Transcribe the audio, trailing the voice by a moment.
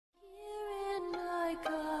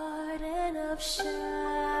of shadows.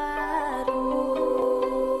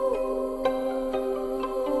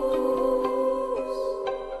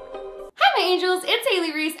 Hi my angels, it's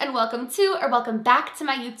Haley Reese and welcome back to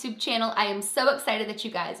my YouTube channel. I am so excited that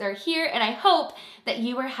you guys are here and I hope that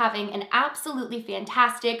you are having an absolutely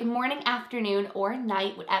fantastic morning, afternoon, or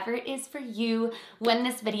night, whatever it is for you when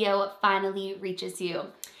this video finally reaches you.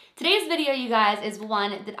 Today's video, you guys, is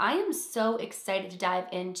one that I am so excited to dive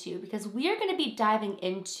into because we are going to be diving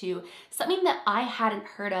into something that I hadn't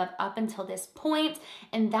heard of up until this point,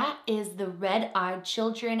 and that is the red-eyed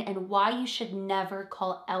children and why you should never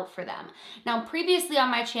call out for them. Now, previously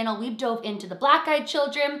on my channel, we've dove into the black-eyed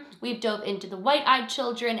children, we've dove into the white-eyed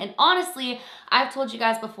children, and honestly, I've told you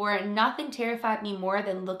guys before, nothing terrified me more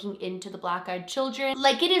than looking into the black-eyed children.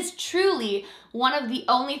 Like, it is truly one of the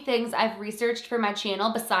only things I've researched for my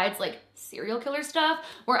channel besides like serial killer stuff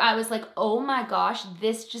where I was like, oh my gosh,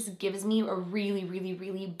 this just gives me a really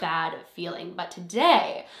bad feeling. But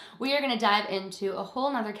today we are going to dive into a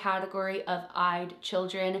whole nother category of eyed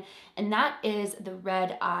children, and that is the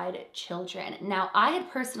red-eyed children. Now, I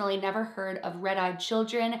had personally never heard of red-eyed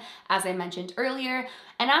children, as I mentioned earlier,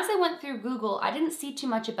 and as I went through Google, I didn't see too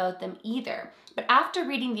much about them either. But after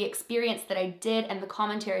reading the experience that I did and the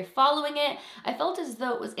commentary following it, I felt as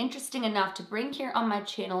though it was interesting enough to bring here on my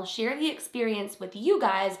channel, share the experience with you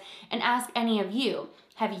guys, and ask any of you,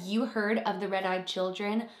 have you heard of the red-eyed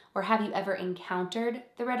children, or have you ever encountered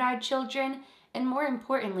the red-eyed children? And more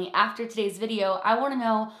importantly, after today's video, I want to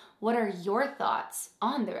know, what are your thoughts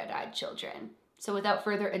on the red-eyed children? So without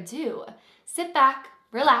further ado, sit back,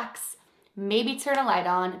 relax, maybe turn a light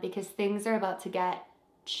on because things are about to get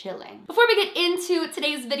chilling. Before we get into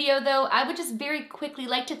today's video though, I would just very quickly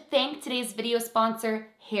like to thank today's video sponsor,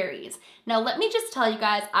 Harry's. Now let me just tell you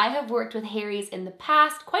guys, I have worked with Harry's in the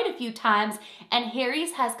past quite a few times, and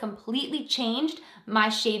Harry's has completely changed my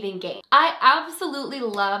shaving game. I absolutely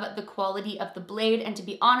love the quality of the blade, and to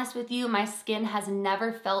be honest with you, my skin has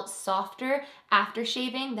never felt softer after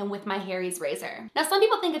shaving than with my Harry's razor. Now, some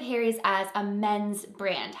people think of Harry's as a men's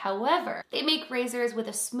brand. However, they make razors with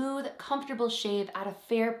a smooth, comfortable shave at a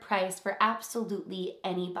fair price for absolutely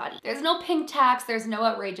anybody. There's no pink tax, there's no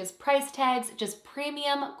outrageous price tags, just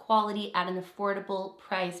premium quality at an affordable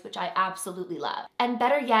price, which I absolutely love. And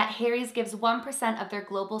better yet, Harry's gives 1% of their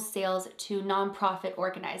global sales to nonprofit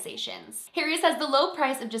organizations. Harry's has the low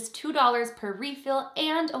price of just $2 per refill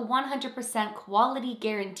and a 100% quality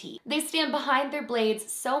guarantee. They stand behind their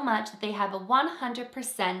blades so much that they have a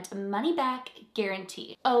 100% money back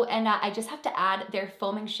guarantee. Oh, and I just have to add, their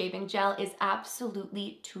foaming shaving gel is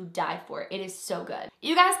absolutely to die for. It is so good.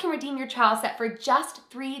 You guys can redeem your trial set for just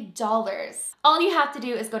 $3. All you have to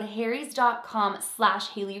do is go to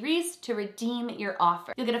harrys.com/HaleyReese to redeem your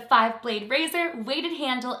offer. You'll get a 5-blade razor, weighted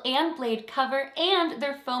handle, and blade cover, and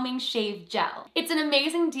their foaming shave gel. It's an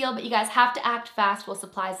amazing deal, but you guys have to act fast while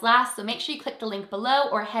supplies last, so make sure you click the link below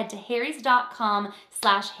or head to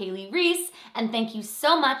harrys.com/HaleyReese, and thank you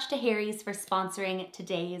so much to Harry's for sponsoring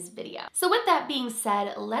today's video. So with that being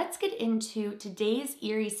said, let's get into today's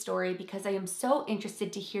eerie story because I am so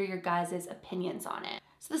interested to hear your guys' opinions on it.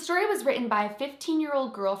 So the story was written by a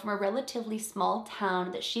 15-year-old girl from a relatively small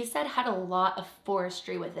town that she said had a lot of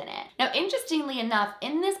forestry within it. Now, interestingly enough,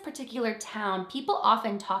 in this particular town, people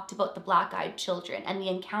often talked about the black-eyed children and the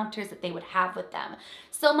encounters that they would have with them.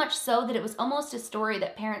 So much so that it was almost a story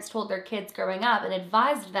that parents told their kids growing up and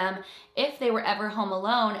advised them if they were ever home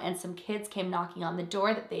alone and some kids came knocking on the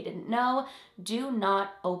door that they didn't know, do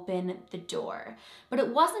not open the door. But it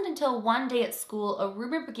wasn't until one day at school a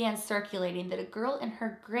rumor began circulating that a girl in her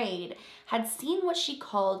grade had seen what she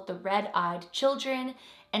called the red-eyed children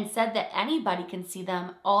and said that anybody can see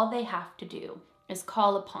them, all they have to do is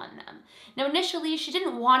call upon them. Now, initially, she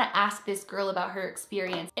didn't want to ask this girl about her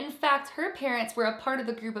experience. In fact, her parents were a part of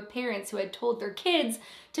the group of parents who had told their kids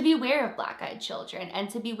to beware of black-eyed children and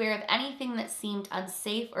to beware of anything that seemed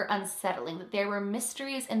unsafe or unsettling, that there were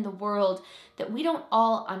mysteries in the world that we don't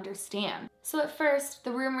all understand. So at first,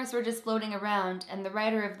 the rumors were just floating around, and the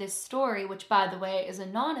writer of this story, which by the way is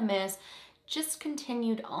anonymous, just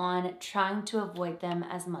continued on trying to avoid them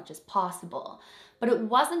as much as possible. But it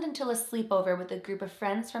wasn't until a sleepover with a group of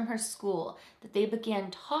friends from her school that they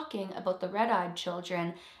began talking about the red-eyed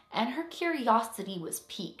children, and her curiosity was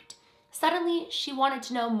piqued. Suddenly, she wanted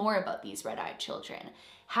to know more about these red-eyed children,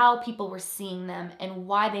 how people were seeing them, and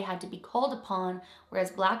why they had to be called upon,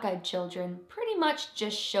 whereas black-eyed children pretty much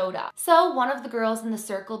just showed up. So one of the girls in the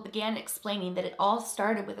circle began explaining that it all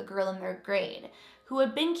started with a girl in their grade who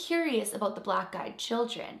had been curious about the black-eyed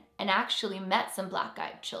children and actually met some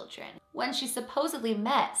black-eyed children. When she supposedly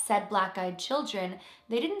met said black-eyed children,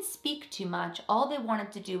 they didn't speak too much. All they wanted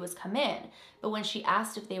to do was come in. But when she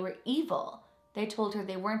asked if they were evil, they told her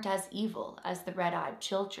they weren't as evil as the red-eyed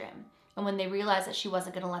children. And when they realized that she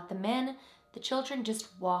wasn't going to let them in, the children just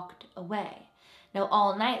walked away. Now,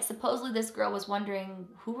 all night, supposedly this girl was wondering,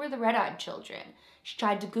 who were the red-eyed children? She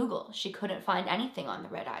tried to Google. She couldn't find anything on the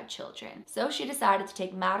red-eyed children. So she decided to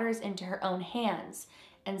take matters into her own hands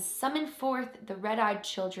and summon forth the red-eyed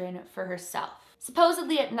children for herself.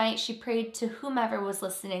 Supposedly at night, she prayed to whomever was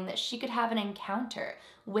listening that she could have an encounter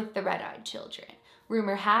with the red-eyed children.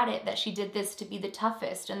 Rumor had it that she did this to be the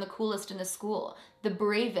toughest and the coolest in the school, the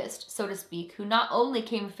bravest, so to speak, who not only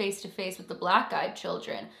came face to face with the black-eyed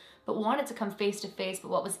children, but wanted to come face to face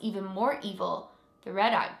with what was even more evil, the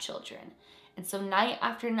red-eyed children. And so night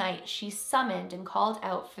after night, she summoned and called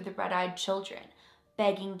out for the red-eyed children,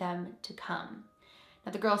 begging them to come.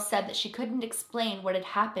 Now the girl said that she couldn't explain what had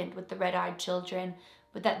happened with the red-eyed children,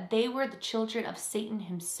 but that they were the children of Satan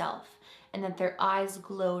himself, and that their eyes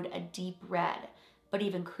glowed a deep red. But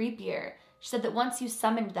even creepier, she said that once you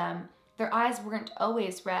summoned them, their eyes weren't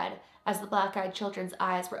always red, as the black-eyed children's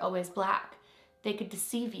eyes were always black. They could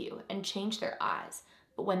deceive you and change their eyes,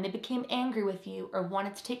 but when they became angry with you or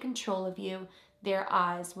wanted to take control of you, their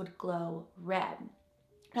eyes would glow red.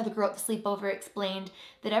 Now the girl at the sleepover explained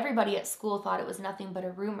that everybody at school thought it was nothing but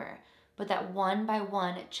a rumor, but that one by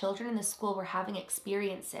one, children in the school were having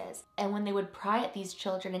experiences, and when they would pry at these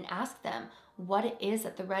children and ask them what it is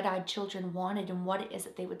that the red-eyed children wanted and what it is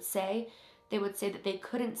that they would say that they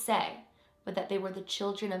couldn't say, but that they were the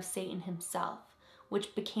children of Satan himself,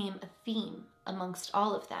 which became a theme amongst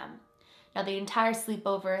all of them. Now, the entire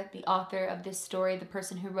sleepover, the author of this story, the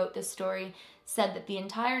person who wrote this story, said that the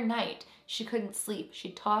entire night she couldn't sleep.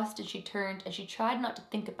 She tossed and she turned and she tried not to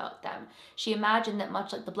think about them. She imagined that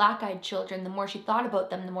much like the black-eyed children, the more she thought about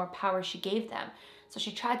them, the more power she gave them. So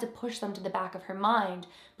she tried to push them to the back of her mind,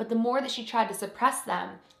 but the more that she tried to suppress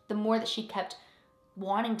them, the more that she kept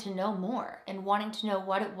wanting to know more and wanting to know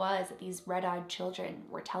what it was that these red-eyed children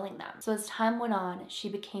were telling them. So as time went on, she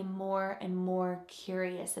became more and more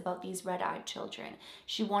curious about these red-eyed children.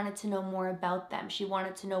 She wanted to know more about them. She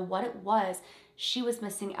wanted to know what it was she was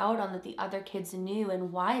missing out on that the other kids knew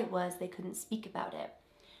and why it was they couldn't speak about it.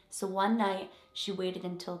 So one night, she waited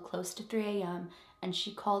until close to 3 a.m. and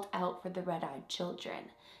she called out for the red-eyed children.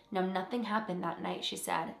 Now, nothing happened that night, she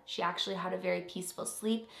said. She actually had a very peaceful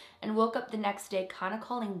sleep and woke up the next day kind of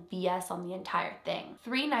calling BS on the entire thing.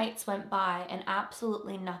 3 nights went by and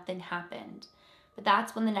absolutely nothing happened. But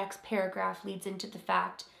that's when the next paragraph leads into the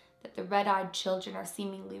fact that the red-eyed children are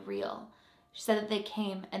seemingly real. She said that they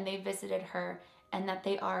came and they visited her and that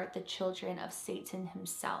they are the children of Satan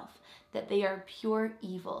himself, that they are pure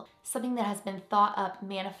evil, something that has been thought up,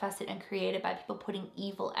 manifested, and created by people putting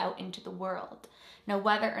evil out into the world. Now,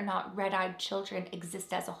 whether or not red-eyed children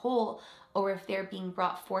exist as a whole, or if they're being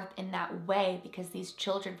brought forth in that way because these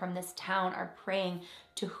children from this town are praying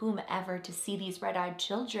to whomever to see these red-eyed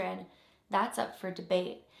children, that's up for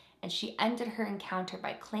debate. And she ended her encounter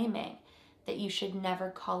by claiming that you should never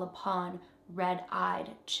call upon red-eyed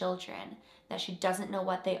children, that she doesn't know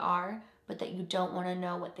what they are, but that you don't want to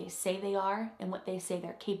know what they say they are and what they say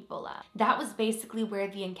they're capable of. That was basically where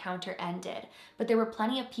the encounter ended, but there were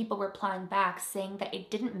plenty of people replying back saying that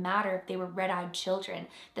it didn't matter if they were red-eyed children,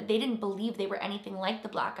 that they didn't believe they were anything like the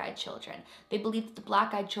black-eyed children. They believed that the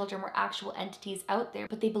black-eyed children were actual entities out there,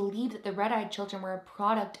 but they believed that the red-eyed children were a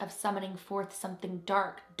product of summoning forth something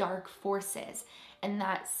dark, dark forces, and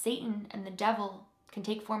that Satan and the devil can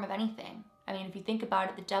take form of anything. I mean, if you think about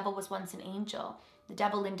it, the devil was once an angel. The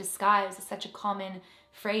devil in disguise is such a common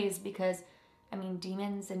phrase because, I mean,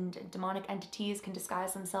 demons and demonic entities can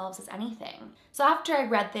disguise themselves as anything. So after I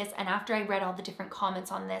read this and after I read all the different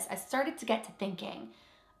comments on this, I started to get to thinking,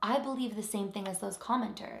 I believe the same thing as those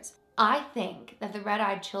commenters. I think that the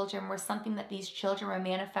red-eyed children were something that these children were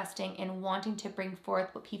manifesting and wanting to bring forth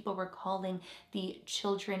what people were calling the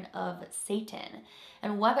children of Satan.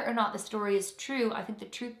 And whether or not the story is true, I think the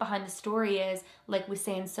truth behind the story is, like we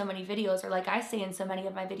say in so many videos, or like I say in so many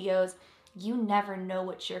of my videos, you never know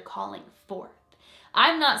what you're calling forth.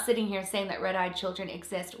 I'm not sitting here saying that red-eyed children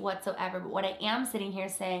exist whatsoever, but what I am sitting here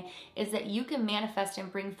saying is that you can manifest and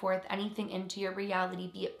bring forth anything into your reality,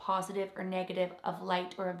 be it positive or negative, of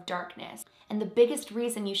light or of darkness. And the biggest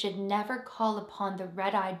reason you should never call upon the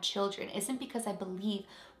red-eyed children isn't because I believe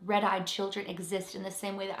red-eyed children exist in the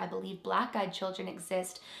same way that I believe black-eyed children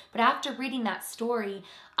exist, but after reading that story,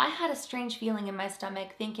 I had a strange feeling in my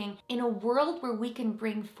stomach thinking, in a world where we can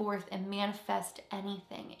bring forth and manifest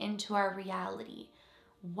anything into our reality,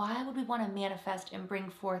 why would we want to manifest and bring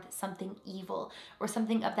forth something evil or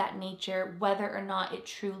something of that nature, whether or not it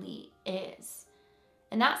truly is?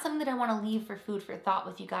 And that's something that I want to leave for food for thought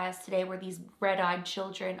with you guys today, where these red-eyed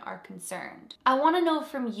children are concerned. I want to know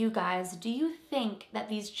from you guys, do you think that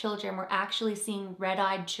these children were actually seeing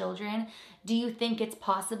red-eyed children? Do you think it's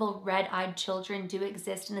possible red-eyed children do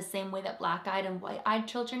exist in the same way that black-eyed and white-eyed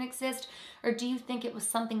children exist? Or do you think it was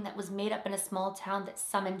something that was made up in a small town that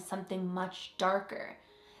summoned something much darker?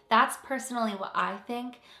 That's personally what I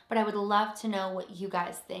think, but I would love to know what you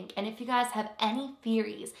guys think. And if you guys have any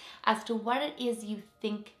theories as to what it is you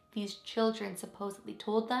think these children supposedly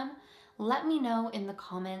told them, let me know in the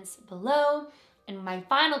comments below. And my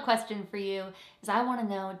final question for you is, I want to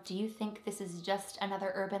know, do you think this is just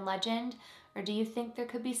another urban legend? Or do you think there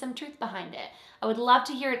could be some truth behind it? I would love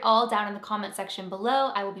to hear it all down in the comment section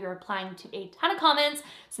below. I will be replying to a ton of comments,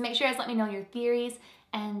 so make sure you guys let me know your theories.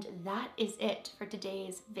 And that is it for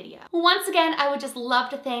today's video. Once again, I would just love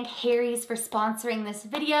to thank Harry's for sponsoring this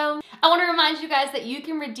video. I want to remind you guys that you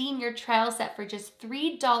can redeem your trial set for just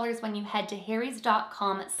 $3 when you head to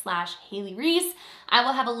harrys.com/HaleyReese. I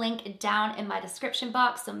will have a link down in my description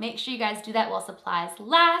box, so make sure you guys do that while supplies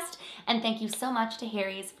last. And thank you so much to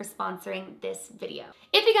Harry's for sponsoring this video.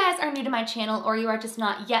 If you guys are new to my channel or you are just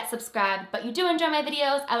not yet subscribed, but you do enjoy my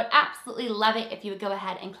videos, I would absolutely love it if you would go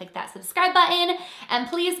ahead and click that subscribe button. And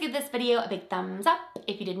please give this video a big thumbs up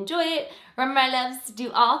if you did enjoy it. Remember, my loves, do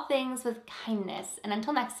all things with kindness. And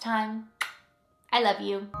until next time, I love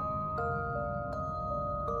you.